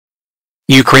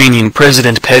Ukrainian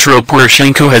President Petro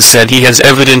Poroshenko has said he has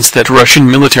evidence that Russian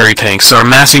military tanks are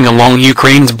massing along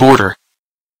Ukraine's border.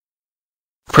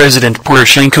 President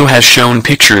Poroshenko has shown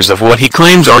pictures of what he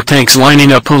claims are tanks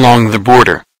lining up along the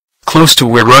border, close to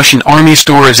where Russian army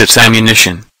stores its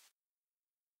ammunition.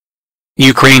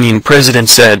 Ukrainian president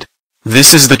said,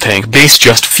 "This is the tank base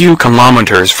just few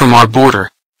kilometers from our border.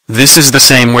 This is the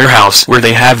same warehouse where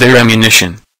they have their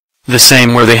ammunition. The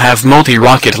same where they have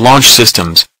multi-rocket launch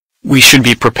systems. We should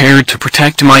be prepared to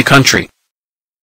protect my country."